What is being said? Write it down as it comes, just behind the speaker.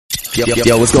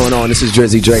Yo, what's going on? This is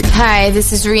Drizzy Drake. Hi,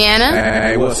 this is Rihanna.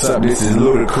 Hey, what's up? This is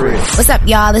Ludacris. What's up,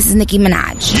 y'all? This is Nicki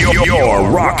Minaj. You're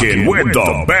rocking with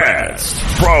the best.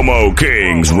 Promo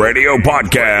Kings Radio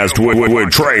Podcast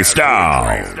with Trey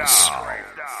Styles.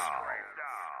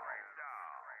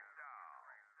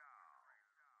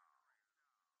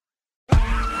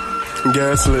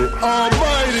 Gaslit.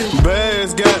 Almighty.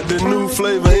 Bagz got the new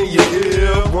flavor in your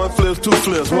ear. One flips, two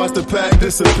flips. Watch the pack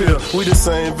disappear. We the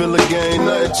same Villa gang,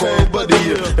 nothing changed but the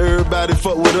year. Everybody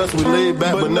fuck with us, we laid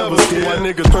back but never scared. Why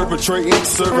niggas perpetrating,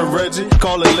 serving Reggie,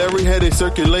 calling Larry, headache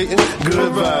circulating.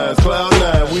 Good vibes, cloud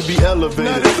nine, we be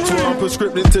elevated. So I'm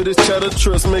prescripted to this cheddar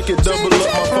trust, make it double up.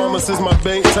 My pharmacist, my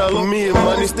bank teller. Me and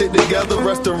money stick together.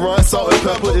 Restaurant, salt and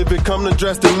pepper. If it come to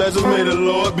drastic measure, may the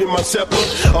Lord be my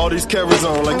shepherd. All these carries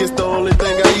on like it's the only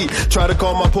thing I eat. Try to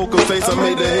call my poker face, I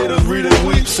made the haters read and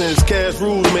weep. Since cash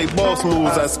rules make boss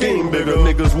moves, I scheme bigger.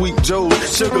 Niggas weak Joe,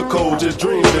 sugar cold, just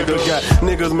dream bigger. Got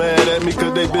niggas mad at me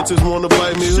cause they bitches wanna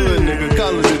bite me. Hood nigga,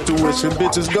 college intuition,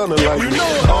 bitches gonna like me.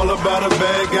 All about a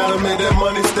bag, gotta make that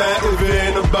money stack. If it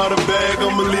ain't about a bag,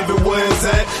 I'ma leave it where it's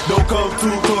at. Don't come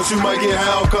too close, you might get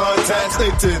how contact.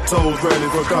 Stay 10 toes ready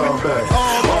for combat.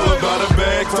 All about a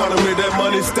bag, trying to make that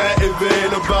money stack. If it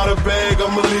ain't about a bag,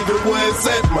 I'ma leave it where it's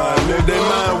at. My nigga, they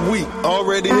mind weak,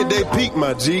 already hit they peak,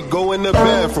 my G. Go in the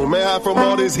bathroom, man, hide from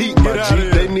all this heat, my G.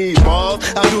 They need balls,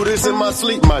 I do this in my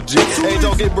sleep, my G. Ain't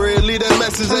talking bread, leave that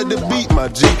message at the beat, my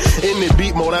G. In the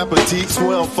beat mode, appetite,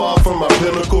 swear I'm far from my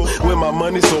pinnacle. With my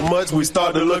money so much, we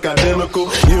start to look identical.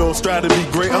 You don't strive to be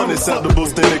great, unacceptable.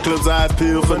 Standing clips, eyes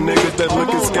peeled for niggas that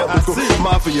looking skeptical.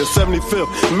 Mafia, 75th,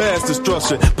 mass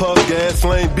destruction. Puff gas,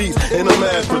 flame beats, in a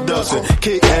mass production.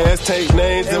 Kick ass, take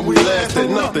names, and we last at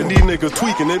nothing. These niggas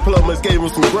tweaking, they plumbers gave them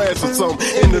some grass or something.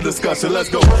 In the discussion, let's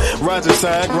go. Roger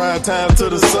sign, grind time to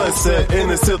the sunset.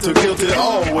 Innocent to guilty,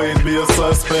 always be a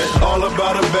suspect. All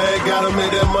about a bag, gotta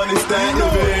make that money stack.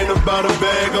 If it ain't about a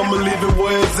bag, I'ma leave it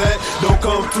where it's at. Don't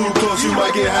come too close, you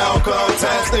might get how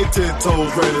contact. Stay 10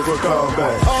 toes ready for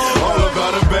combat. All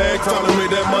about a bag, trying to make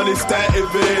that money stack.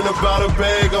 If it ain't about a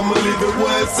bag, I'ma leave it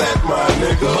where it's at, my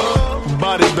nigga.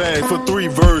 Body bag for 3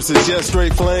 verses, yeah,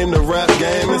 straight flame, the rap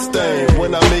game is stained.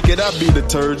 When I make it, I be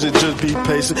detergent, just be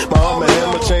patient. My arm and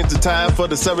hammer change the time for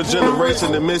the 7th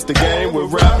generation that missed the game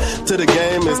with rap. To the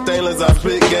game is stainless, I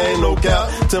spit game, no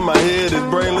cap. To my head is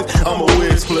brainless, I'm a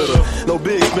wig splitter. No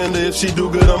big spender, if she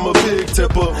do good, I'm a big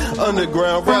tipper.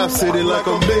 Underground rap city like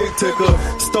I'm big ticker.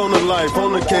 Stoner life,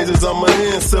 on the cases, I'm a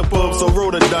hand sipper. So roll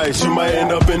the dice, you might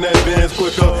end up in that Benz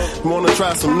quicker. Wanna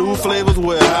try some new flavors?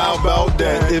 Well, how about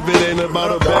that? If it ain't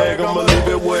about a bag, I'ma leave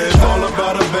it where it's all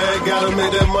about a bag. Gotta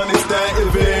make that money stack.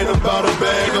 If it ain't about a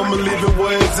bag, I'ma leave it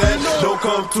where it's at. Don't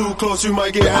come too close, you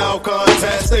might get how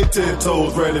contact. Stay 10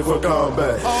 toes ready for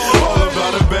combat. All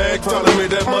about a bag, trying to make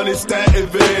that money stack.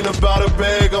 If it ain't about a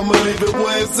bag, I'ma leave it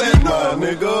where it's at, my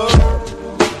nigga.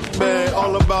 Bag,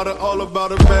 all about it, all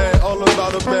about a bag, all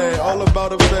about a bag, all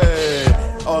about a bag.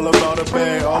 All about a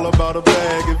bag, all about a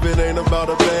bag. If it ain't about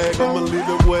a bag, I'ma leave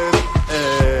it where it's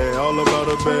at. All about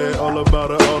a bag, all about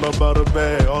a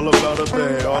bag, all about a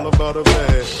bag, all about a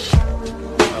bag.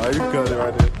 You got it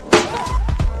right there.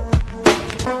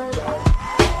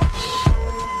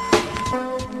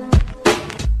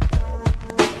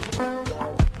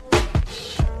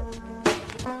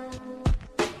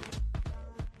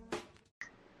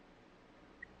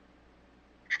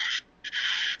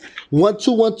 One,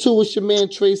 two. It's your man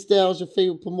Trey Styles, your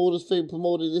favorite promoter's favorite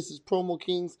promoter. This is Promo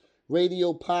Kings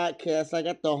Radio Podcast. I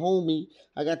got the homie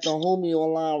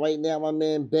online right now, my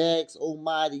man Bagz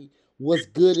Almighty. What's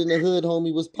good in the hood,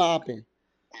 homie? What's popping?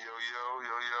 Yo,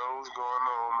 what's going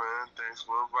on, man? Thanks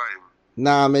for inviting me.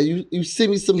 Nah, man, you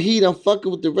sent me some heat. I'm fucking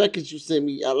with the records you sent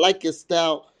me. I like your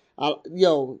style.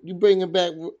 You bringing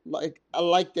back, like, I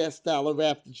like that style of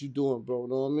rap that you doing, bro.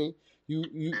 Know what I mean?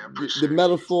 The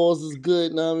metaphors is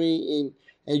good, know what I mean?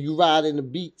 And you ride in the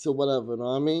beats or whatever, know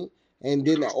what I mean? And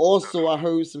then also I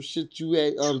heard some shit you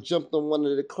had jumped on one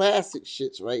of the classic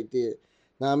shits right there.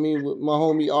 Know what I mean? With my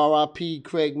homie R.I.P.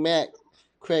 Craig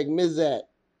Mizak. Oh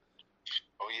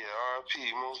yeah,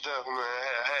 R.I.P. Most definitely. I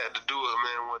had to do it,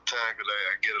 man, one time because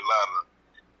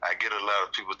I get a lot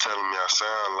of people telling me I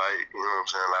sound like, you know what I'm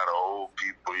saying, a lot of old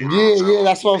people. You know Yeah,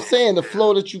 that's what I'm saying. The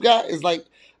flow that you got is like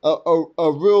a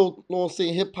real, you know what I'm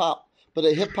saying, hip hop, but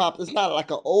a hip hop. It's not like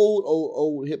an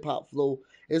old hip hop flow.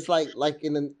 It's like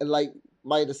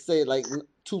might have said like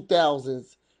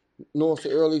 2000s, you know what I'm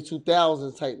saying, early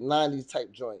 2000s type, 90s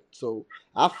type joint. So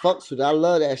I fucks with it. I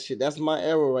love that shit. That's my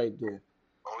era right there.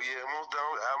 Oh yeah,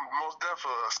 most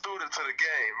definitely a student to the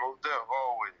game. Most definitely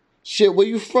always. Shit, where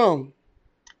you from?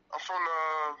 I'm from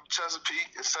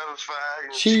Chesapeake and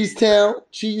 75.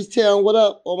 Cheesetown, what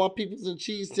up? All my peoples in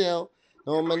Cheesetown.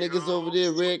 All my niggas over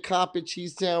there, Red Carpet,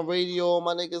 Cheesetown Radio, all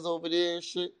my niggas over there and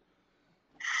shit.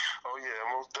 Oh yeah,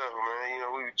 most definitely, man. You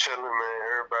know, we chilling, man.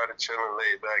 Everybody chilling,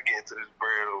 laid back, getting to this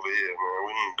bread over here, man.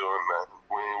 We ain't doing nothing.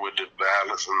 We ain't with the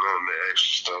violence and none of the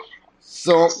extra stuff.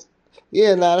 So,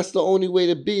 yeah, that's the only way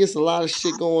to be. It's a lot of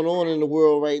shit going on in the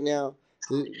world right now.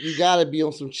 You gotta be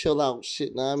on some chill out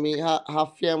shit. Know what I mean, how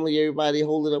family, everybody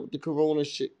holding up with the corona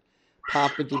shit,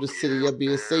 popping through the city, y'all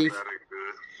being safe.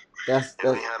 That's we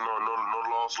ain't had no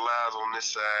lost lives on this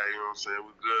side. You know what I'm saying?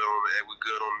 We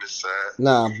good on this side.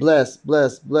 Nah, bless.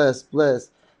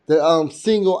 The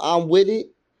single "I'm With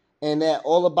It" and that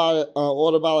all about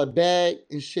a bag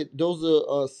and shit. Those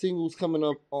are singles coming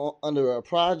up under a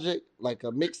project like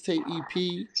a mixtape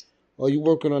EP. Or you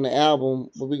working on the album?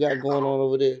 What we got going on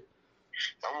over there?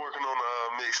 I'm working on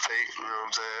a mixtape, you know what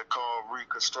I'm saying, called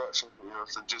Reconstruction. You know what I'm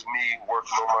saying? Just me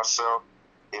working on myself.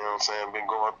 You know what I'm saying? Been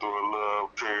going through a little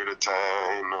period of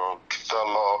time, you know, fell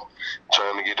off,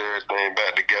 trying to get everything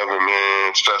back together,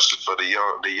 man, especially for the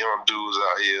young dudes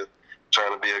out here,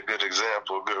 trying to be a good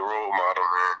example, a good role model,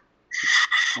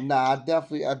 man. Nah, I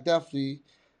definitely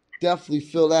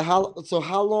feel that. How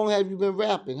long have you been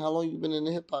rapping? How long you been in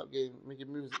the hip hop game, making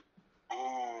music?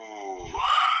 Ooh,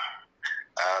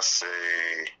 I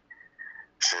say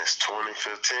since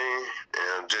 2015,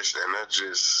 and that's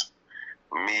just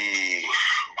me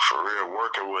for real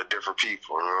working with different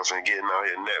people. You know what I'm saying? Getting out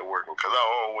here networking, cause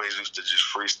I always used to just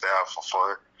freestyle for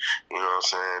fun. You know what I'm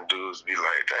saying? Dudes be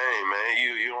like, "Dang man,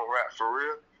 you don't rap for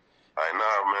real?" Like,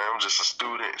 nah, man, I'm just a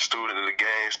student of the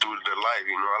game, student of life.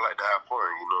 You know, I like to have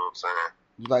fun. You know what I'm saying?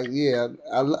 Like, yeah,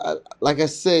 I like I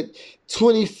said,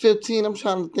 2015. I'm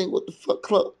trying to think what the fuck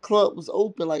club was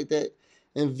open like that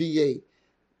in VA.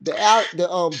 The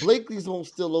Blakely's won't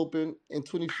still open in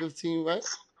 2015, right?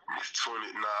 20,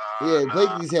 Yeah,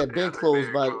 Blakely's had been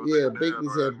closed by. Yeah,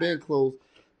 Blakely's had been closed.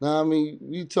 Now I mean,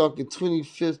 we talking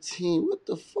 2015. What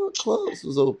the fuck clubs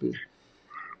was open?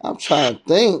 I'm trying to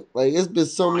think. Like, it's been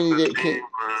so many that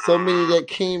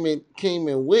came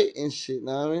and went and shit.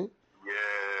 Know what I mean?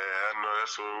 Yeah, I know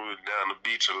that's when we was down the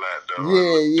beach a lot though.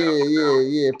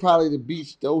 Yeah. Probably the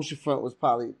beach, the oceanfront was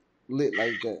probably lit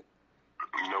like that.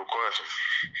 No question.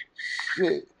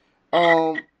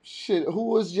 Shit. Who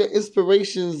was your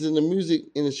inspirations in the music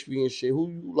industry and shit? Who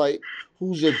you like?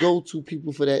 Who's your go-to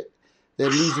people for that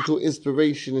musical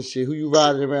inspiration and shit? Who you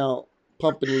riding around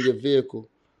pumping in your vehicle?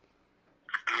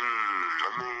 I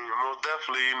mean, most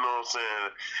definitely, you know what I'm saying,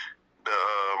 the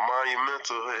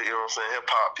monumental, you know what I'm saying,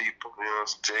 hip-hop people, you know what I'm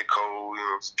saying, J. Cole, you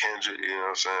know, Kendrick, you know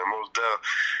what I'm saying, most definitely.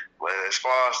 But as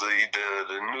far as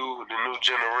the new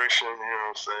generation, you know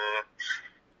what I'm saying,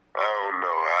 I don't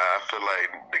know. I feel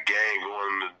like the game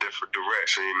going in a different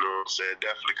direction, you know what I'm saying,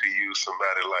 definitely could use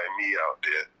somebody like me out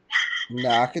there.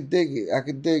 Nah, I could dig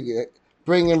it.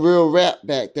 Bringing real rap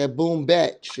back, that boom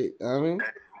back shit, you know what I mean?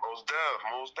 Most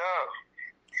definitely.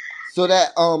 So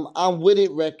that I'm With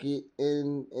It record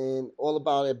and All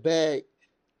About That Bag,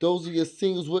 those are your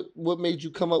singles. What made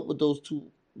you come up with those two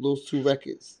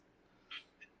records?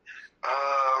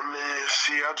 Man,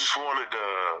 see, I just wanted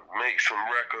to make some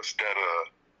records that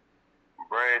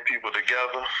bring people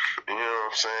together. You know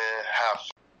what I'm saying?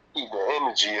 Keep the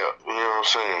energy up. You know what I'm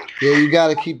saying? Yeah, you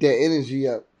gotta keep that energy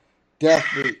up.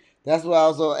 Definitely. That's what I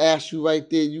was gonna ask you right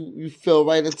there. You fell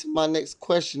right into my next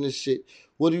question and shit.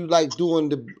 What do you like doing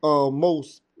the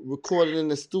most? Recording in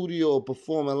the studio or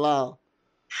performing live?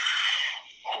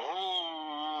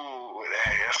 Oh,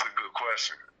 hey, that's a good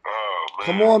question. Oh, man.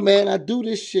 Come on, man. I do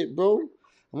this shit, bro.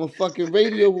 I'm a fucking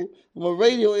radio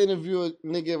interviewer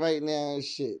nigga right now and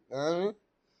shit.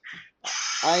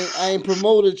 I ain't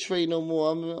promoter Trey no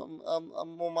more. I'm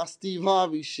on my Steve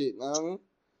Harvey shit. Hey, look,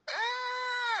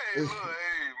 hey,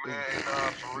 man,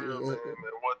 nah, for real, man.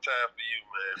 One time for you,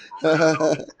 man. For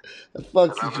real.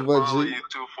 Fuck you, my G. G. You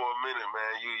too for a minute,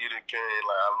 man. You done came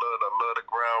like I love the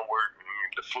groundwork,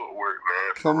 the footwork,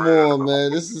 man. Come on,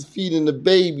 man. This is feeding the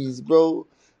babies, bro.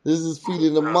 This is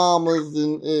feeding the mamas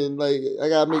and like I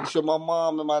gotta make sure my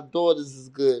mom and my daughters is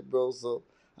good, bro. So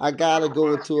I gotta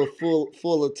go into a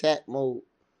full attack mode.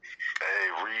 Hey,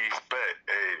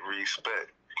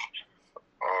 respect.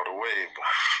 All the way.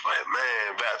 But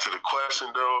man, back to the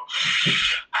question though.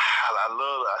 I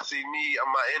see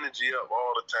my energy up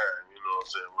all the time, you know what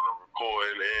I'm saying, when I'm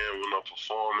recording and when I'm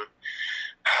performing.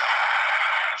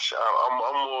 I'm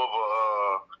more of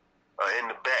a in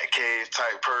the back cave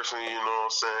type person, you know what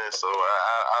I'm saying? So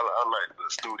I like the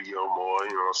studio more,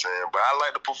 you know what I'm saying? But I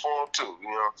like to perform too, you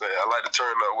know what I'm saying? I like to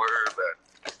turn up with everybody.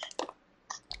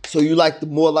 So you like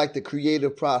more like the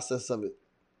creative process of it?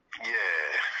 Yeah.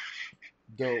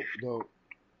 Dope.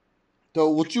 So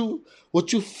what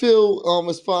you feel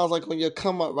as far as like on your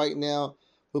come up right now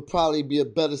would probably be a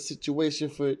better situation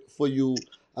for you,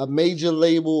 a major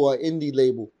label or indie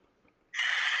label?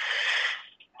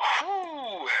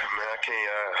 Man, I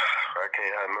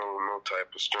can't have no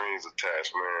type of strings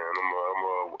attached, man. I'm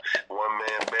a one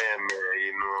man band, man.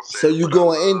 You know what I'm saying? So you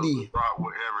going indie? Rock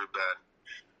with everybody.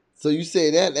 So you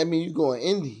say that means you going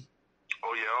indie?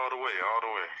 Oh yeah, all the way.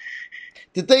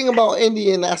 The thing about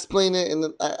indie, and I explain it,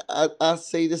 and I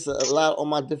say this a lot on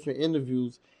my different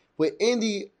interviews. With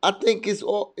indie, I think is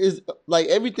like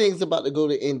everything's about to go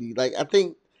to indie. Like I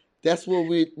think that's what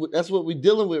we're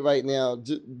dealing with right now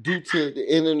due to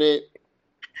the internet.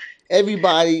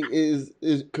 Everybody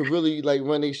could really like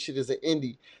run their shit as an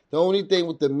indie. The only thing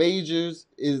with the majors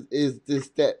is this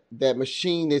that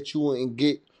machine that you wouldn't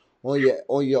get on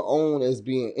your own as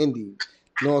being indie.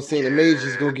 You know what I'm saying? The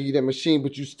major's gonna give you that machine,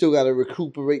 but you still gotta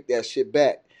recuperate that shit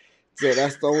back. So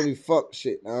that's the only fuck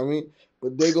shit. You know what I mean?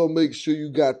 But they gonna make sure you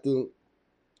gonna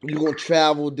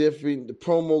travel different. The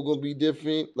promo gonna be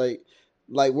different. Like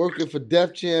working for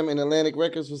Def Jam and Atlantic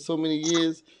Records for so many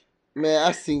years. Man,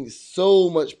 I seen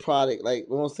so much product. Like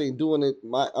when I'm saying doing it,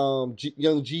 my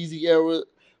Young Jeezy era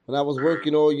when I was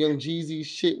working all Young Jeezy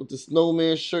shit with the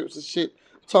snowman shirts and shit.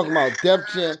 Talking about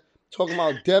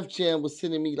Def Jam was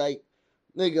sending me like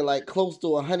nigga like close to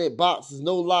 100 boxes.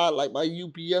 No lie, like my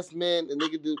UPS man, the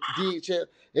nigga do DHL.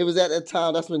 It was at that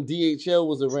time. That's when DHL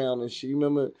was around and shit. You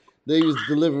remember they was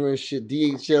delivering shit.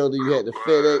 DHL. Then you had the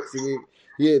FedEx and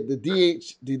the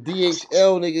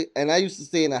DHL nigga, and I used to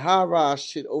stay in the high rise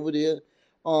shit over there,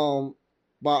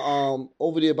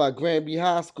 by Granby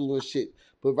High School and shit.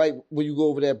 But right when you go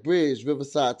over that bridge,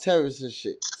 Riverside Terrace and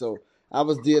shit. So I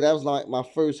was there. That was like my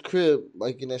first crib,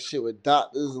 like in that shit with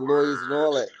doctors and lawyers and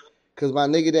all that. Cause my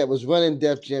nigga that was running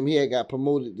Def Jam, he had got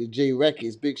promoted to J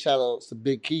Records. Big shout outs to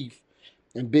Big Keith.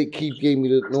 And Big Keith gave me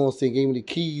the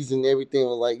keys and everything.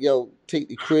 Was like, yo, take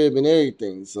the crib and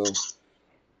everything. So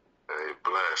Hey,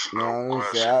 bless. no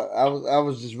question. I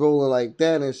was just rolling like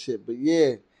that and shit. But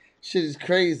yeah, shit is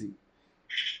crazy.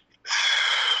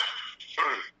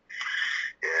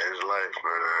 Yeah, it's life,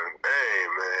 man. Hey,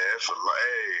 man, it's a lot.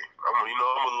 Hey, I'm a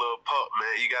little pup,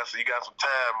 man. You got some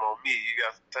time on me.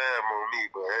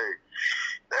 But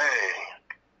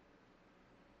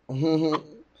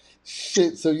hey,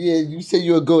 Shit. So yeah, you say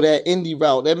you'll go that indie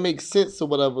route. That makes sense or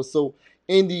whatever. So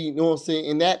indie, you know what I'm saying?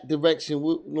 In that direction,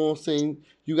 you know what I'm saying?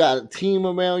 You got a team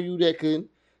around you that can, you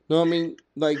know what I mean?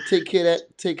 Like take care of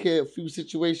a few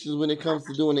situations when it comes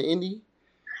to doing the indie.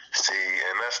 see,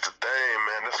 and that's the thing,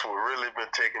 man. That's what really been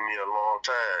taking me a long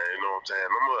time. You know what I'm saying?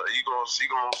 You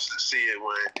gonna see it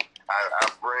when I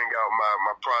bring out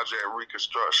my project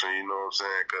reconstruction. You know what I'm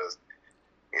saying? Because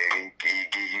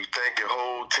you think your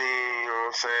whole team, you know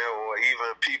what I'm saying, or even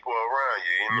people around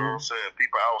you. You know what I'm saying?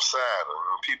 People outside,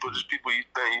 people you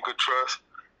think you could trust.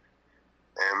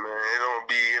 And man,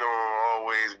 it don't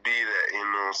always be that, you know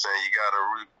what I'm saying? You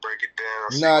gotta break it down.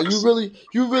 Nah,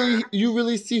 you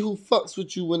really see who fucks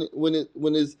with you when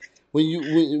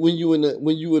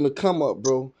you in the come up,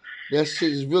 bro. That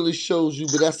shit really shows you,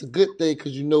 but that's a good thing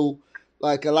because you know,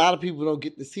 like a lot of people don't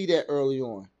get to see that early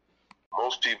on.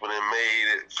 Most people that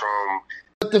made it from.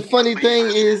 But the funny thing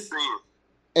is,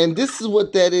 and this is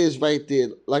what that is right there.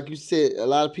 Like you said, a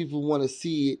lot of people want to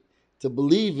see it to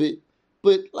believe it.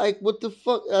 But like, what the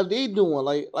fuck are they doing?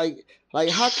 Like,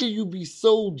 how can you be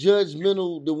so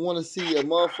judgmental to want to see a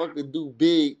motherfucker do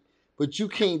big, but you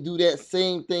can't do that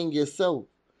same thing yourself?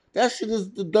 That shit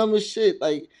is the dumbest shit.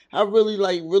 Like, I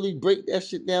really break that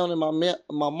shit down in my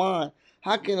mind.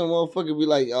 How can a motherfucker be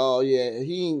like, oh yeah,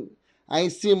 I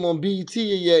ain't seen him on BET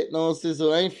yet, you know what I'm saying?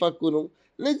 So I ain't fuck with him.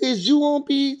 Nigga, is you on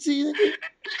BET, nigga?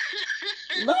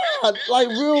 Nah, like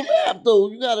real rap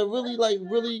though. You gotta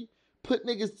really put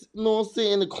niggas, you know what I'm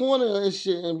saying, in the corner and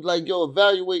shit and like, yo,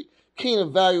 can't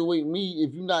evaluate me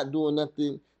if you're not doing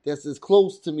nothing that's as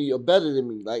close to me or better than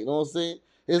me. Like, you know what I'm saying?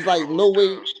 It's like no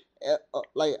way,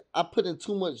 like I put in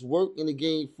too much work in the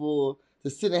game to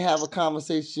sit and have a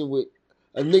conversation with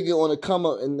a nigga on the come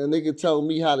up and the nigga tell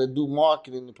me how to do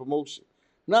marketing and promotion.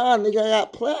 Nah, nigga, I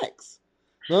got plaques.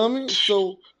 You know what I mean?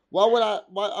 So why you know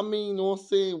what I'm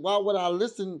saying? Why would I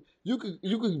listen? You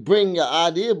could bring your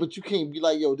idea, but you can't be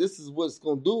like, yo, this is what's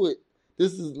gonna do it.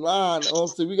 This is line. You know what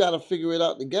I'm saying? We gotta figure it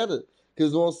out together.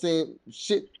 Cause you know what I'm saying,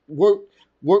 shit work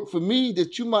for me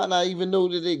that you might not even know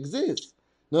that it exists.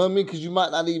 You know what I mean? Cause you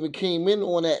might not even came in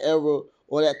on that era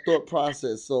or that thought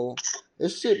process. So it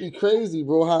should be crazy,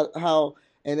 bro. How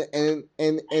and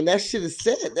that shit is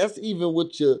sad. That's even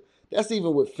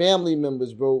with family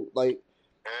members, bro. Like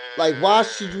why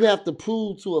should you have to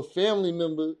prove to a family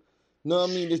member know what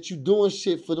I mean, that you doing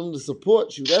shit for them to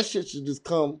support you. That shit should just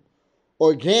come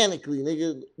organically,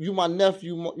 nigga. You my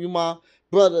nephew, you my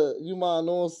brother, you my,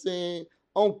 know what I'm saying,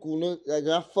 uncle, nigga. Like,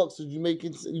 I fucks with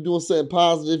you, you doing something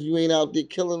positive, you ain't out there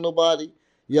killing nobody.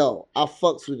 Yo, I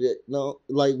fucks with it. No,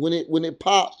 like when it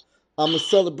pop, I'ma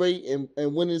celebrate, and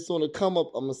when it's on the come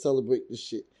up, I'ma celebrate this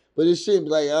shit. But it shouldn't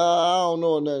be like, I don't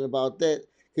know nothing about that.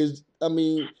 Cause I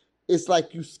mean, it's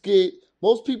like you scared.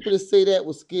 Most people that say that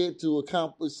was scared to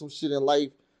accomplish some shit in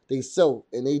life they self,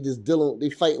 and they just they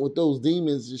fighting with those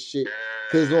demons and shit.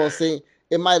 Cause you know what I'm saying,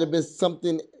 it might have been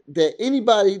something that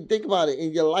anybody, think about it,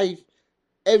 in your life,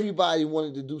 everybody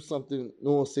wanted to do something, you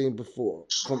know what I'm saying, before.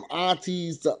 From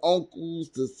aunties to uncles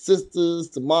to sisters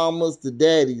to mamas to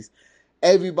daddies.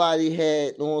 Everybody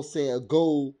had, you know what I'm saying, a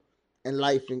goal in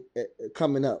life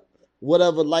coming up.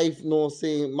 Whatever life, you know what I'm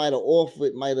saying, might have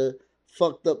offered, might have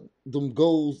fucked up them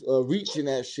goals, reaching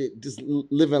that shit, just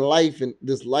living life and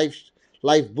this life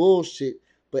bullshit.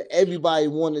 But everybody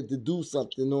wanted to do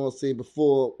something, you know what I'm saying,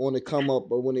 before on the come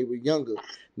up or when they were younger. You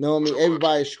know what I mean?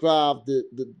 Everybody strived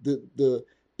to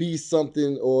be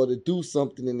something or to do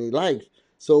something in their life.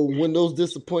 So when those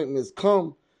disappointments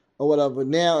come or whatever,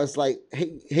 now it's like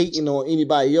hating on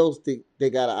anybody else they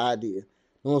got an idea. You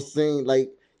know what I'm saying?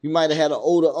 Like, you might have had an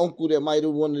older uncle that might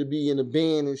have wanted to be in a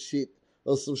band and shit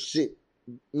or some shit.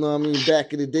 You know what I mean?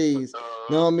 Back in the days.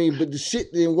 You know what I mean? But the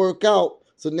shit didn't work out.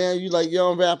 So now you like,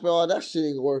 yo, I'm rapping, all that shit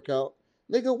ain't gonna work out.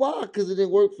 Nigga, why? Because it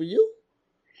didn't work for you?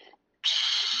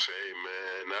 Hey,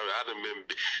 man, I done been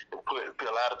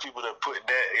a lot of people that put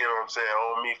that, you know what I'm saying,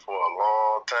 on me for a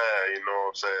long time, you know what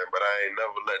I'm saying? But I ain't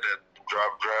never let that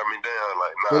drive me down.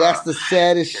 Like, nah. But that's the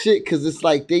saddest shit, because it's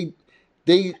like they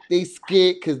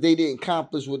scared because they didn't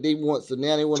accomplish what they want. So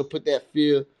now they want to put that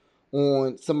fear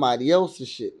on somebody else's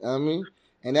shit. You know what I mean?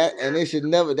 And that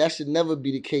should never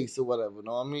be the case or whatever. You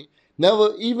know what I mean?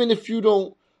 Never, even if you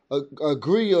don't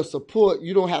agree or support,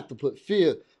 you don't have to put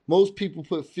fear. Most people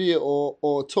put fear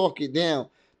or talk it down.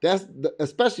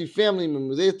 Especially family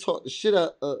members. They talk the shit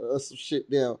out some shit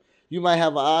down. You might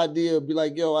have an idea, be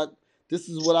like, yo, this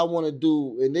is what I want to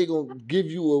do, and they gonna give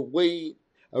you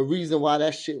a reason why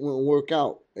that shit wouldn't work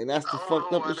out, and that's the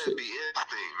fucked up shit.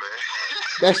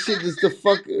 That shit is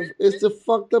it's the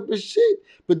fucked up shit.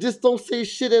 But just don't say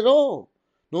shit at all.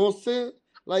 Know what I'm saying?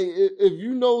 Like, if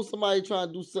you know somebody trying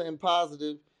to do something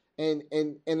positive, and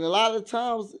a lot of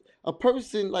times a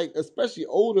person, like especially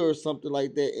older or something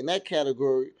like that in that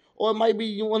category, or it might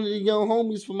be one of the young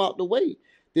homies from out the way,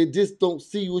 they just don't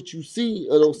see what you see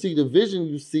or don't see the vision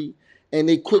you see, and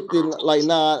they quick to like,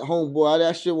 nah, homeboy,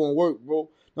 that shit won't work, bro.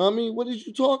 Know what I mean? What is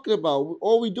you talking about?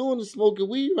 All we doing is smoking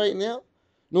weed right now.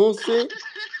 Know what I'm saying?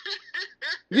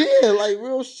 Yeah, like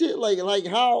real shit. Like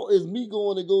how is me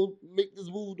going to go make this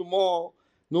move tomorrow?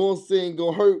 Know what I'm saying?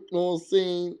 Gonna hurt. Know what I'm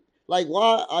saying? Like,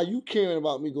 why are you caring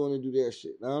about me going to do that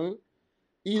shit? Know what I mean?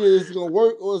 Either it's gonna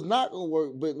work or it's not gonna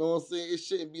work. But know what I'm saying? It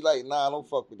shouldn't be like, nah, don't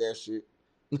fuck with that shit.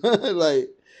 Like,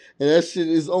 and that shit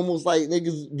is almost like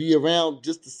niggas be around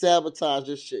just to sabotage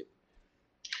this shit.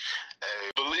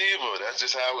 Hey, believer,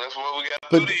 that's what we got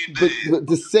to do these days. But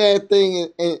the sad thing,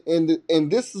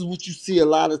 and this is what you see a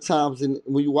lot of times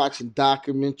when you're watching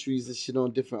documentaries and shit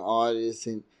on different artists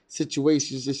and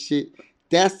situations and shit.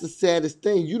 That's the saddest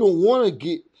thing. You don't want to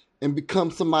get and become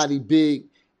somebody big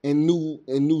and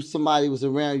knew somebody was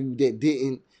around you that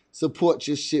didn't support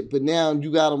your shit, but now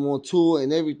you got them on tour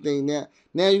and everything.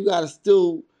 Now you got to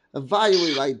still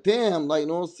evaluate, like, damn, like, you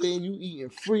know what I'm saying? You eating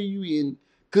free, you eating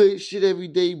good shit every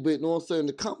day, but you know what I'm saying,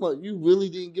 to come up, you really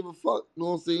didn't give a fuck, you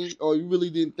know what I'm saying? Or you really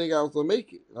didn't think I was gonna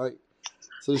make it. Like,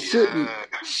 so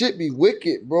shit be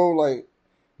wicked, bro. Like, you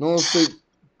know what I'm saying?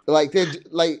 Like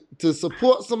that, like, to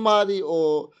support somebody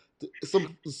or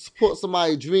support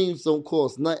somebody's dreams don't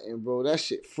cost nothing, bro. That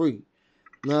shit free.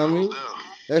 You know what I mean?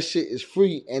 That shit is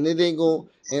free, and it ain't gonna.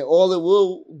 And all it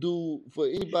will do for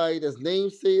anybody that's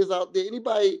namesayers out there,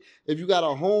 anybody, if you got a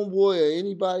homeboy or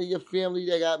anybody in your family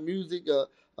that got music,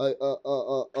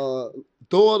 a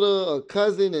daughter, a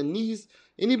cousin, a niece,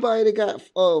 anybody that got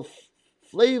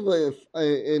flavor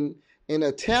and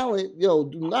a talent, yo,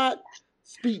 do not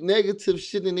speak negative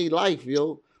shit in their life,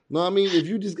 yo. Know what I mean? If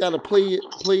you just gotta play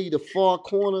the far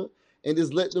corner and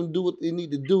just let them do what they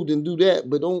need to do, then do that.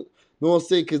 But don't, know what I'm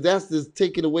saying? Because that's just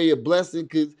taking away a blessing.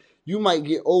 Because you might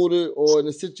get older, or in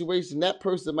a situation, that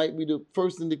person might be the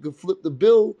person that could flip the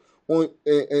bill on,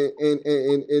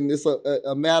 and it's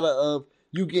a matter of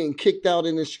you getting kicked out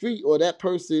in the street, or that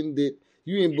person that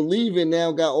you didn't believe in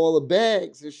now got all the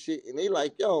bags and shit, and they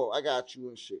like, yo, I got you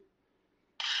and shit.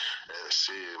 And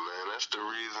shit, man, that's the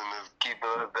reason that's keeping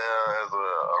us down as a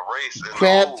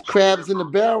race. Crabs in the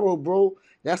barrel, bro.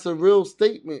 That's a real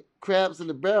statement. Crabs in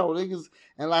the barrel, niggas.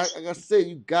 And like I said,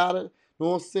 you gotta, know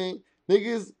what I'm saying?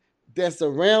 Niggas that's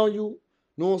around you,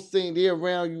 know what I'm saying? They're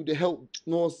around you to help,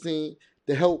 know what I'm saying?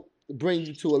 To help bring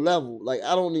you to a level. Like,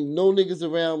 I don't need no niggas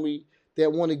around me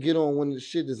that want to get on when the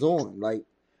shit is on. Like,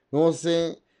 know what I'm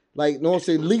saying? Like, know what I'm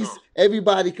saying? At least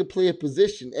everybody could play a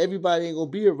position. Everybody ain't gonna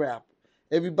be a rapper.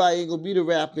 Everybody ain't gonna be the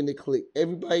rap in the clique.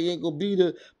 Everybody ain't gonna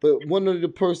be but one of the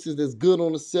persons that's good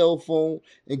on the cell phone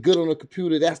and good on the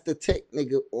computer, that's the tech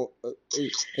nigga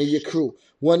in your crew.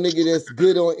 One nigga that's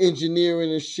good on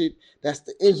engineering and shit, that's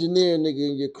the engineering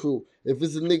nigga in your crew. If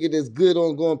it's a nigga that's good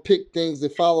on going pick things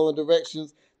and following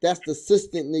directions, that's the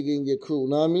assistant nigga in your crew.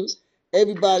 Know what I mean?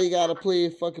 Everybody gotta play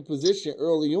a fucking position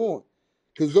early on.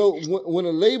 Cause though when a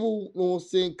label, you know what I'm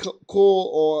saying,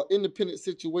 call or independent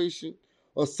situation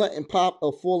or something pop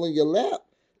or fall in your lap,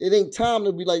 it ain't time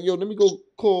to be like, yo, let me go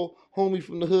call homie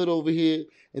from the hood over here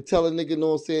and tell a nigga, know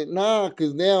what I'm saying? Nah,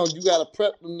 cause now you gotta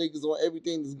prep them niggas on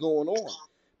everything that's going on.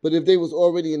 But if they was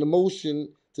already in the motion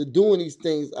to doing these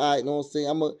things, all right, know what I'm saying?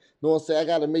 Know what I'm saying? I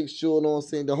gotta make sure, know what I'm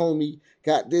saying, the homie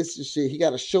got this and shit. He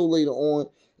got a show later on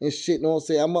and shit, know what I'm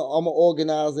saying? I'm gonna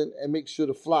organize it and make sure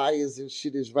the flyers and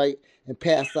shit is right and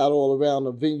pass out all around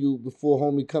the venue before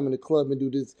homie come in the club and do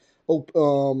this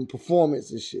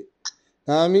performance and shit.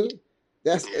 Know what I mean?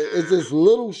 It's this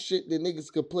little shit that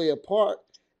niggas could play a part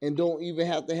and don't even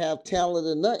have to have talent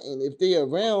or nothing. If they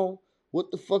around,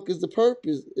 what the fuck is the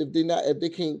purpose if they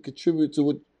can't contribute to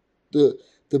what the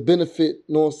benefit,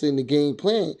 you know what I'm saying, the game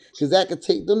plan? Because that could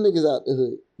take them niggas out the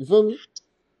hood. You feel me?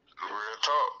 Real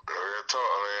talk, man.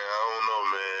 I don't know,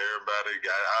 man.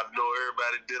 I know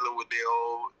everybody dealing with their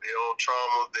own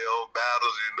traumas, their own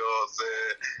battles. You know what I'm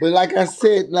saying? But like I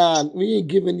said, nah, we ain't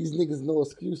giving these niggas no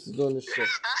excuses on this show.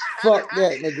 Fuck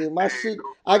that, nigga. My shit,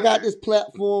 I got this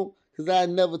platform because I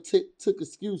never took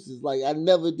excuses. Like, I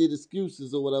never did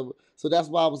excuses or whatever. So that's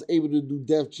why I was able to do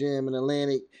Def Jam in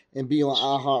Atlantic and be on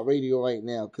iHeartRadio right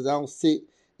now. Because I don't sit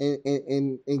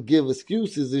and give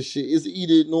excuses and shit. It's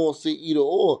either, no, say either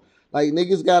or. Like,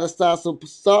 niggas gotta start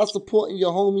supporting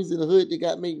your homies in the hood that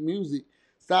got make music.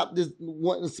 Stop just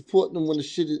wanting to support them when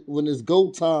when it's go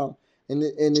time and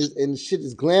the shit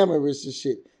is glamorous and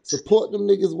shit. Support them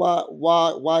niggas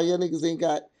why your niggas ain't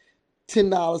got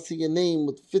 $10 to your name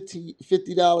with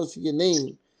 $50 to your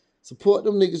name. Support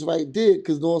them niggas right there,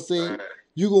 cause know what I'm saying,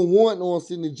 you gonna want, know what I'm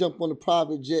saying, to jump on the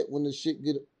private jet when the shit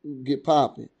get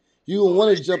popping. You gonna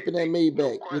want to jump in that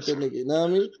Maybach with that nigga, you know what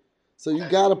I mean? So you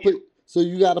gotta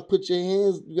put your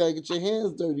hands, you gotta get your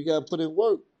hands dirty, you gotta put in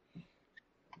work.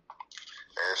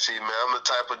 And see, man, I'm the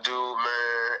type of dude,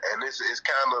 man, and it's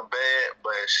kind of bad,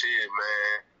 but shit,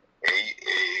 man. Hey,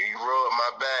 you rub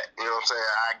my back, you know what I'm saying?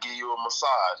 I give you a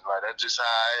massage. Like, that's just how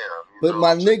I am. But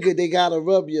my nigga, they gotta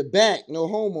rub your back. No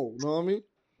homo, know what I mean?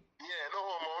 Yeah, no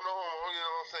homo, you know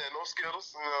what I'm saying? No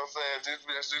Skittles, you know what I'm saying?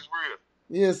 That's just real.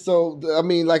 Yeah, so, I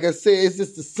mean, like I said, it's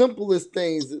just the simplest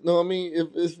things, you know what I mean? If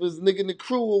it's nigga in the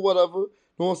crew or whatever, you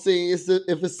know what I'm saying?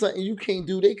 If it's something you can't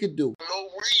do, they could do. No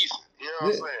reason, you know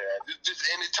what I'm saying? Just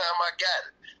anytime I got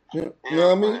it. You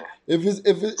know what I mean?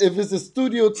 If it's a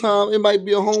studio time, it might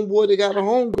be a homeboy that got a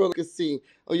homegirl that can sing.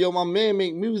 Oh, yo, my man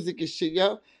make music and shit,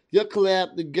 y'all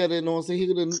collab together, you know what I'm saying?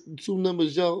 Here are the two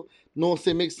numbers, yo. You know what I'm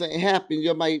saying? Make something happen.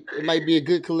 It might be a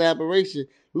good collaboration.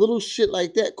 Little shit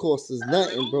like that costs us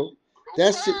nothing, bro.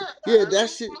 That shit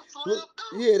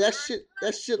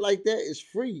like that is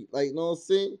free. Like, you know what I'm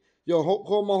saying? Yo,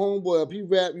 call my homeboy up. He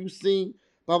rap, you sing,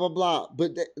 blah blah blah.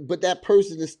 But that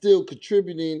person is still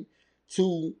contributing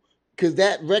to, because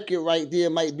that record right there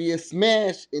might be a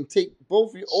smash and take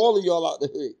all of y'all out the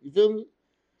hood. You feel me?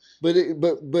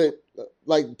 But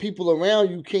like, people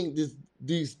around you can't just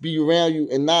be around you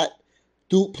and not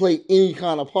play any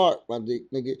kind of part, my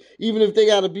nigga. Even if they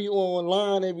gotta be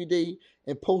online every day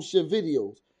and post your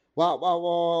videos. Why?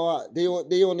 They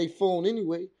on their phone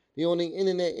anyway. They on their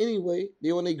internet anyway.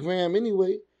 They on their gram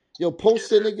anyway. Yo, post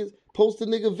the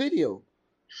nigga video.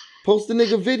 Post the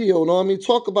nigga video, know what I mean?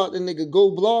 Talk about the nigga.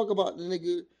 Go blog about the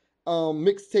nigga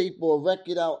mixtape or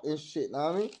record out and shit, know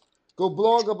what I mean? Go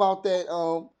blog about that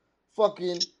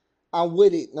fucking I'm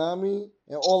with it, know what I mean?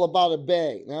 And all about a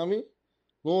bag, know what I mean?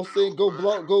 Know what I'm saying?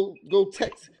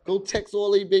 Go text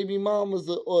all they baby mamas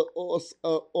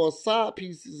or side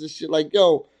pieces and shit. Like,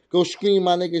 yo, go scream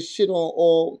my nigga shit on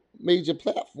all major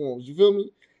platforms. You feel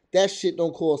me? That shit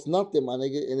don't cost nothing, my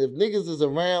nigga. And if niggas is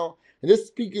around, and this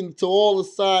speaking to all the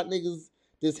side niggas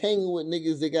that's hanging with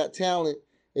niggas that got talent,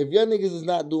 if your niggas is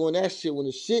not doing that shit, when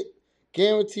the shit,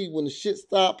 guaranteed, when the shit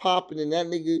stop popping and that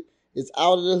nigga is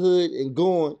out of the hood and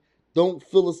gone, don't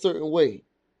feel a certain way.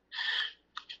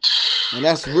 And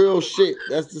that's real shit.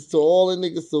 That's just to all the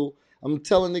niggas. So I'm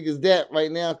telling niggas that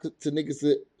right now to niggas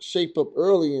to shape up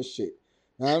early and shit.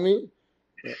 Know what I mean?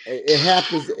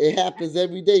 It happens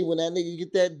every day when that nigga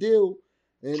get that deal,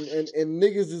 and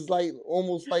niggas is like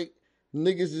almost like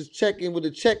niggas is checking with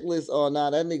a checklist. Oh nah,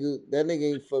 that nigga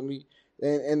ain't for me.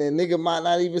 And the nigga might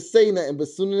not even say nothing, but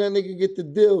soon as that nigga get the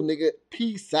deal, nigga,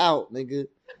 peace out, nigga.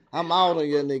 I'm out on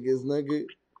your niggas, nigga.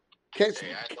 Catch me.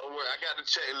 Hey, don't worry, I got the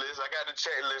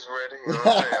checklist ready. You know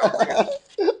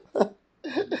what I'm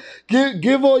saying?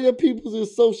 Give all your peoples in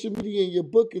social media and your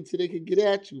booking so they can get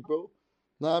at you, bro.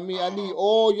 Know what I mean? I need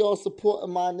all y'all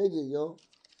supporting my nigga, yo.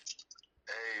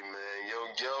 Hey, man,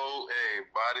 hey,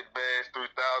 Body Bagz 3000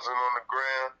 on the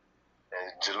ground. And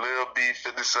Jalil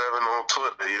B57 on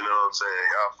Twitter, you know what I'm saying?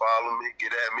 Y'all follow me,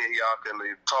 get at me, y'all can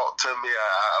talk to me.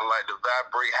 I like to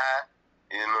vibrate high,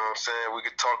 you know what I'm saying? We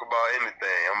can talk about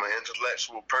anything. I'm an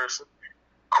intellectual person,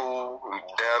 cool, and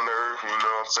down to earth, you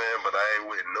know what I'm saying? But I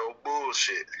ain't with no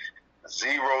bullshit.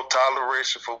 Zero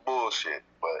toleration for bullshit.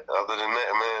 But other than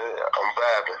that, man, I'm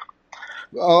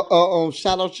vibing.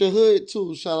 Shout out your hood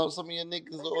too. Shout out some of your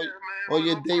niggas or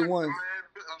your day ones.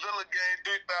 Villa Gang 3000,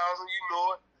 you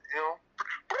know it. You know,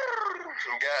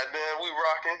 goddamn, we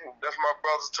rocking. That's my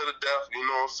brothers to the death. You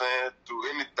know what I'm saying?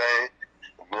 Through anything.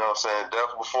 You know what I'm saying?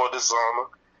 Death before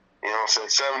dishonor. You know what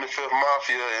I'm saying? 75th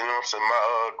Mafia. You know what I'm saying?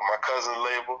 My cousin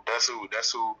label. That's who. You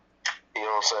know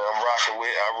what I'm saying? I'm rocking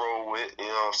with. I roll with. You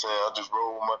know what I'm saying? I just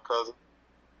roll with my cousin.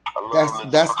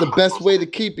 That's the best way to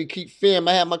keep it. Keep fam.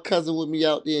 I had my cousin with me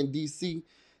out there in DC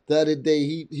the other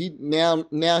day. He now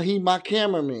he my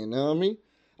cameraman. You know what I mean?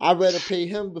 I'd rather pay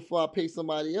him before I pay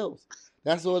somebody else.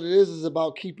 That's what it is. It's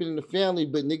about keeping in the family,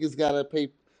 but niggas gotta play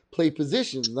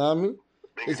positions. You know what I mean?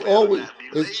 It's always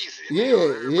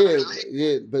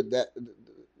yeah. But that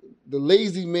the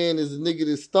lazy man is a nigga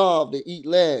that starved to eat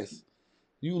last.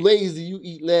 You lazy, you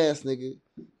eat last, nigga. You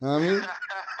know what I mean?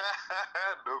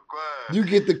 You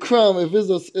get the crumb. If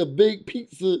it's a big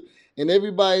pizza and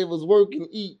everybody was working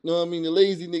to eat, you know what I mean? The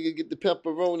lazy nigga get the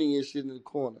pepperoni and shit in the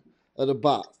corner of the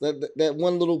box. That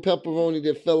one little pepperoni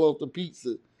that fell off the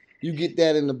pizza, you get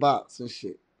that in the box and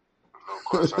shit. No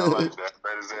question, I like that.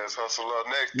 Bet his ass hustle up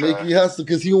next time. Make you hustle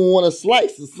because he don't want a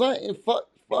slice or something. Fuck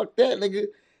that, nigga.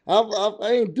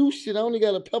 I ain't do shit. I only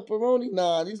got a pepperoni.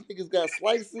 Nah, these niggas got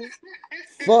slices.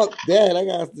 Fuck that. I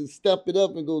got to step it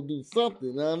up and go do something.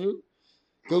 You know what I mean?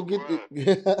 Go get the.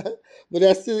 But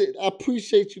that's it. I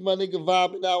appreciate you, my nigga,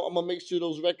 vibing out. I'm gonna make sure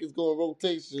those records go in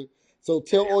rotation. So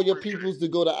tell all your peoples to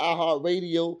go to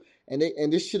iHeartRadio, and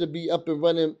this should be up and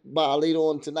running by later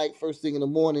on tonight, first thing in the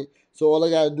morning. So all I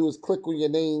gotta do is click on your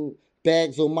name,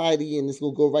 Bagz Almighty, and it's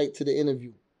gonna go right to the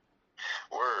interview.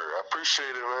 Word, I appreciate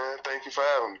it, man. Thank you for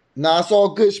having me. Nah, it's all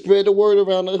good. Spread the word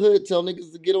around the hood. Tell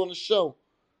niggas to get on the show.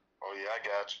 Oh yeah, I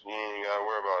got you. You ain't gotta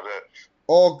worry about that.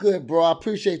 All good, bro. I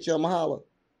appreciate you. I'ma holla.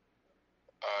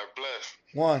 All right, bless.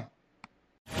 One.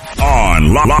 On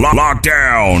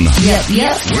lockdown. Yep.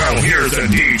 Well, here's a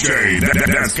DJ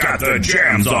that's got the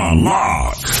jams on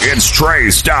lock. It's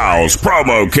Trey Styles,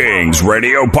 Promo Kings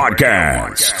Radio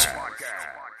Podcast.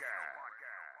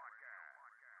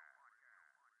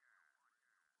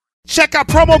 Check out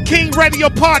Promo King Radio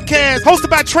Podcast, hosted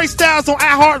by Trey Styles on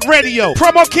iHeartRadio.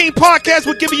 Promo King Podcast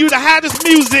will give you the hottest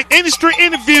music, industry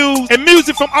interviews, and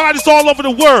music from artists all over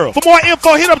the world. For more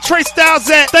info, hit up Trey Styles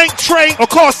at Thank Trey or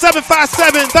call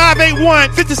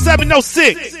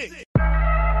 757-581-5706.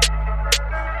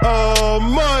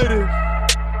 Almighty.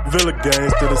 Villa Gang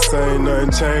still the same,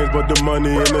 nothing changed but the money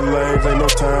in the lanes. Ain't no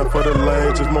time for the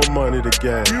lanes, just more money to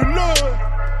gain. You know it.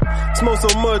 Smoke so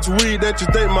much weed that you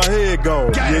think my head gone.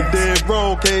 You dead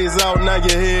wrong, K's out, now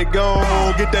your head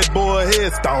gone. Get that boy a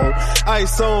headstone.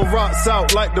 Ice on, rocks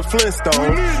out like the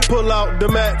Flintstone. Pull out the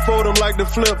Mac for them like the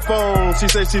flip phone. She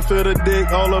say she feel the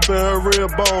dick all up in her rear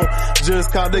bone.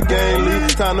 Just caught the game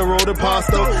lead, time to roll the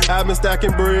pasta. I've been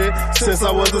stacking bread since I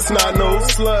was a snot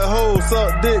nose. Slut hoe,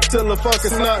 suck dick till a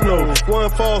fucking snot nose. One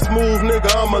false move,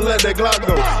 nigga, I'ma let that Glock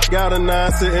go. Got a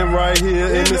 9 sitting right here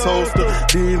in this holster.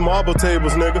 These marble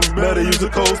tables, nigga, better use a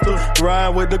coaster. Ride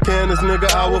with the cannons,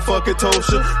 nigga, I will fucking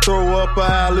toast ya. Throw up a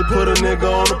alley, put a nigga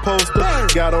on a poster.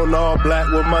 Got on all black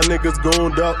with my niggas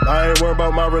gooned up. I ain't worried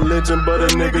about my religion, but a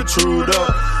nigga trued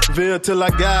up. Veil till I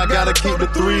gotta keep the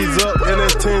threes up. And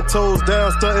that's 10 toes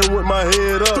down, stunting with my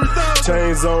head up.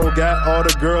 Chains on, got all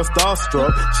the girls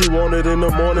starstruck. She want it in the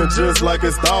morning just like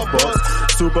it's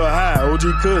Starbucks. Super high, OG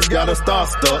Kush, got a star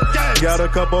stuck. Got a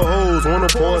couple hoes, wanna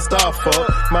porn star fuck.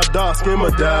 My dark skin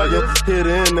medallion, hit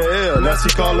in the air. Now she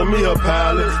calling me her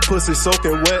pilot. Pussy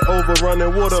soaking wet over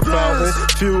running water fountain.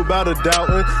 Fueled by the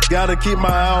doubting. Gotta keep my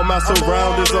eye on my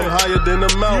surroundings. I'm higher than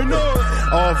the mountain.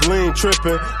 Off lean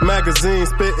tripping. Magazine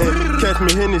spitting. Catch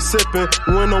me Henny sipping.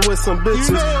 When I'm with some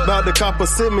bitches. About to cop a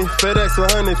send me. FedEx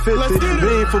 150.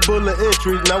 Bean for bullet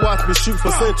entry. Now watch me shoot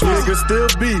for centuries. Niggas still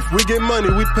beef. We get money.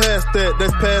 We pass that.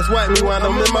 That's past white me. While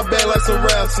I'm in my bag like some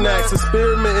rap snacks.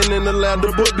 Experimenting in the lab.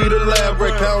 The book be the lab.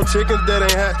 Break count chickens that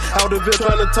ain't hat. Out of it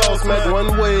trying to talk smack.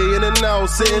 One way in and out.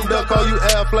 Sitting duck. Call you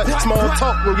Affleck. Small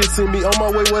talk when you see me on my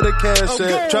way where the cash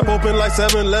at. Trap open like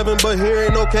 7-Eleven. But here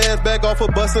ain't no cash. Back off a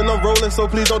bus and I'm rolling. So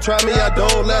please don't try me. I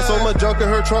don't last. So much junk in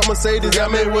her trunk. Mercedes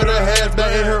got me with her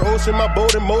hatchback. In her ocean. My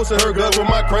boat in motion. Her guts with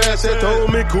my crash. That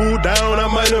told me cool down. I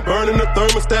might have burned in the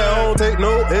thermostat. I don't take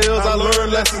no L's. I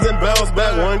learn lessons and bounce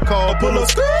back. One call. Pull a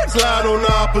skirt. Slide on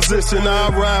the opposition. I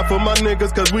ride for my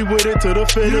niggas cause we with it to the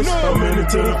finish. I'm in it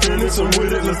to the finish. I'm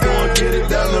with it. Let's go and get it.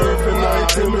 Down to earth and I ain't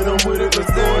timid. I'm with it.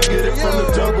 Let's go and get it. From the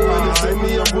jungle and it's in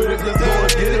me. I'm with it. Let's go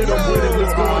and get it. I'm with it.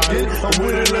 Let's go and get it. I'm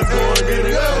with it. Let's go and get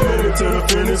it. I'm in it to the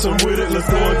finish. I'm with it. Let's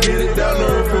go and get it. Down to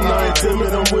earth and I ain't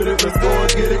timid. I'm with it. Let's go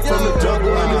and get it. From the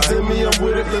jungle and it's in me. I'm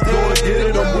with it. Let's go and get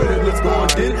it. I'm with it. Let's go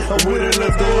and get it. I'm with it.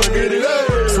 Let's go and get it.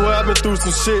 Swear I've been through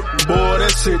some shit. Boy,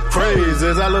 that shit crazy.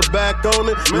 As I look back on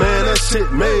it, man, that shit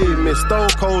made me.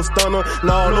 Stone Cold Stunner.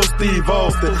 No Steve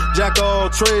Austin. Jack all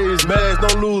trades. Bags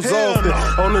don't lose often.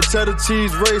 On the cheddar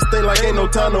cheese race, think like ain't no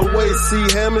time to waste. See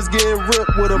hammers getting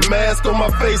ripped with a mask on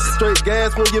my face. Straight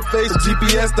gas when your face.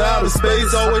 GPS to outer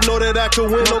space. Always know that I could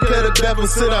win. Don't care the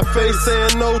deficit I face.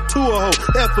 Saying no to a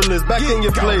hoe. Effortless. Back in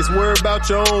your place. Worry about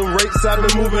your own rates. I've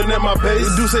been moving at my pace.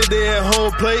 Do say they at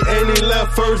home plate. Ain't he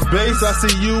left first base. I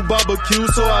see you barbecue,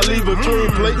 so I leave a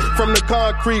clean plate. From the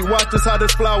concrete, watch this how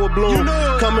this flower bloom.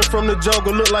 Coming from the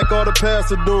jungle, look like all the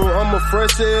past are doing. I'm a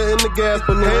fresh air in the gas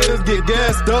balloon. Haters get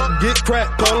gassed up, get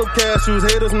cracked, call them cashews.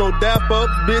 Haters no dap up,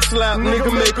 bitch slap,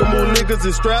 nigga make a move. Niggas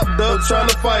is strapped up, trying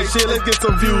to fight shit, let's get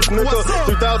some views, nigga.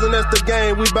 3000, that's the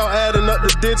game, we bout adding up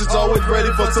the digits. Always ready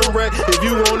for some wreck, if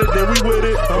you want it, then we with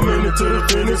it. I'm in it to the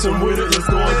finish, I'm with it, let's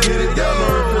go and get it. Down to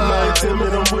earth and I ain't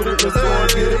timid, I'm with it, let's go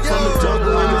and get it. From the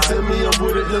jungle and it's in me, I'm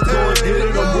with it, let's go and get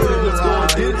it. I'm with it, let's go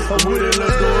and get it. I'm with it,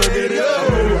 let's go and get it.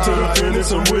 I'm in it to the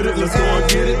finish, I'm with it, let's go and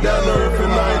get it. Down to earth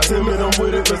and I ain't timid, I'm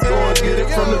with it, let's go and get it.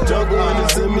 From the jungle and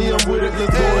it's in me, I'm with it,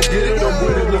 let's go and get it. I'm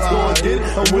with it, let's go and get it.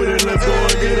 I'm with it, let's go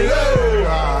and get it.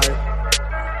 Alright.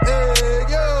 Hey,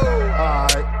 yo.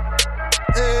 Alright.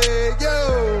 Hey, yo.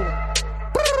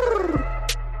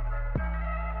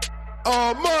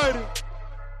 Almighty.